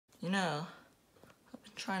You know, I've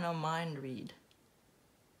been trying to mind read.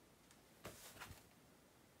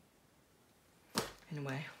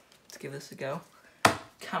 Anyway, let's give this a go.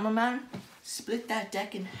 Cameraman, split that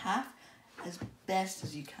deck in half as best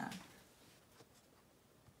as you can.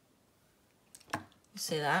 You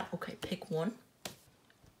say that? Okay, pick one.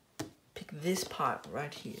 Pick this part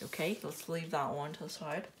right here, okay? Let's leave that one to the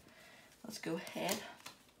side. Let's go ahead.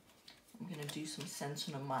 I'm gonna do some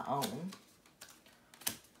sensing of my own.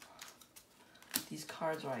 These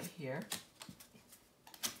cards right here.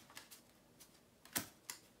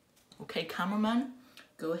 Okay, cameraman,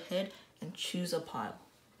 go ahead and choose a pile.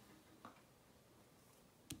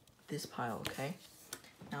 This pile, okay?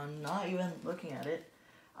 Now, I'm not even looking at it.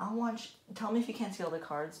 I want you, tell me if you can't see all the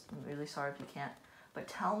cards. I'm really sorry if you can't. But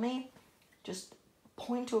tell me, just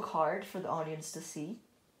point to a card for the audience to see.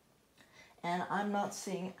 And I'm not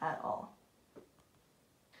seeing at all.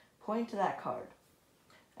 Point to that card.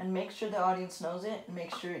 And make sure the audience knows it, and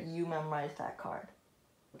make sure you memorize that card.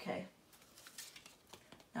 Okay?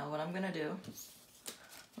 Now what I'm gonna do, I'm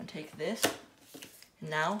gonna take this, and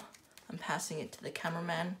now I'm passing it to the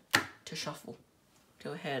cameraman to shuffle.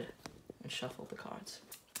 Go ahead and shuffle the cards.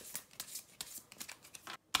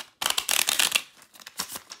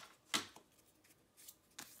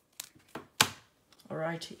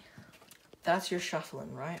 Alrighty, that's your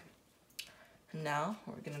shuffling, right? And now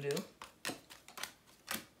what we're gonna do,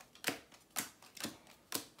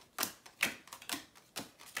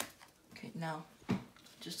 okay, now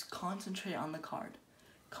just concentrate on the card.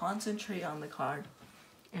 Concentrate on the card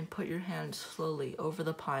and put your hand slowly over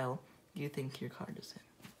the pile you think your card is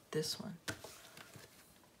in. This one.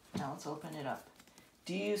 Now let's open it up.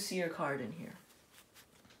 Do you see your card in here?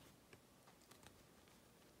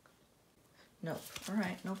 No.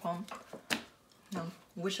 Alright, no problem. Now,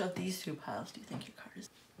 which of these two piles do you think your card is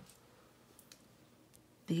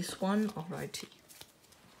in? This one? Alrighty.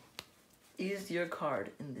 Is your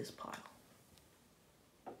card in this pile?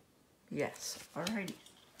 Yes. Alrighty.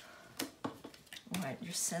 Alright,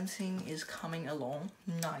 your sensing is coming along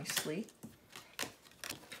nicely.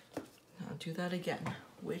 Now do that again.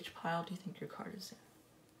 Which pile do you think your card is in?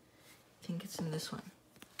 I think it's in this one.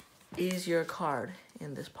 Is your card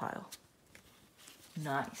in this pile?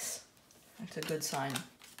 Nice. That's a good sign.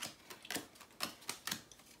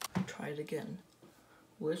 Try it again.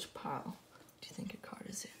 Which pile do you think your card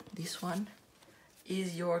is in? This one?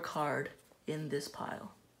 Is your card in this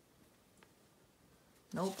pile?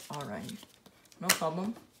 Nope. Alright. No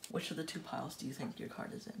problem. Which of the two piles do you think your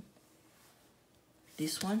card is in?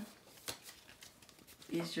 This one?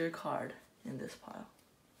 Is your card in this pile?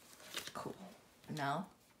 Cool. Now,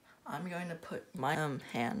 I'm going to put my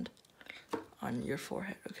hand on your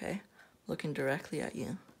forehead, okay? Looking directly at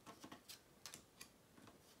you.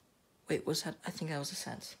 Wait, was that? I think that was a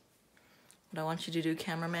sense. What I want you to do,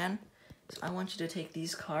 cameraman, is I want you to take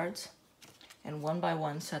these cards and one by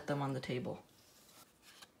one set them on the table.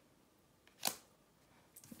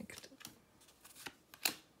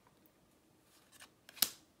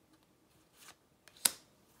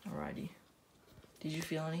 Alrighty. Did you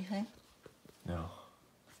feel anything? No.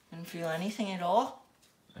 Didn't feel anything at all?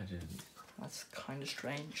 I didn't. That's kind of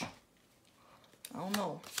strange. I don't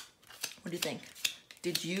know. What do you think?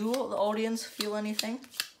 Did you, the audience, feel anything?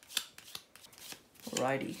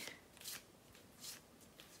 Alrighty.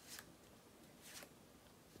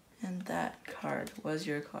 And that card was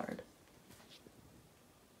your card.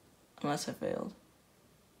 Unless I failed.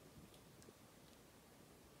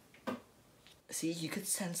 See, you could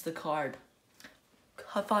sense the card.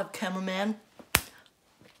 High five, cameraman.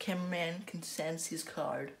 Cameraman can sense his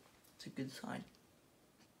card. It's a good sign.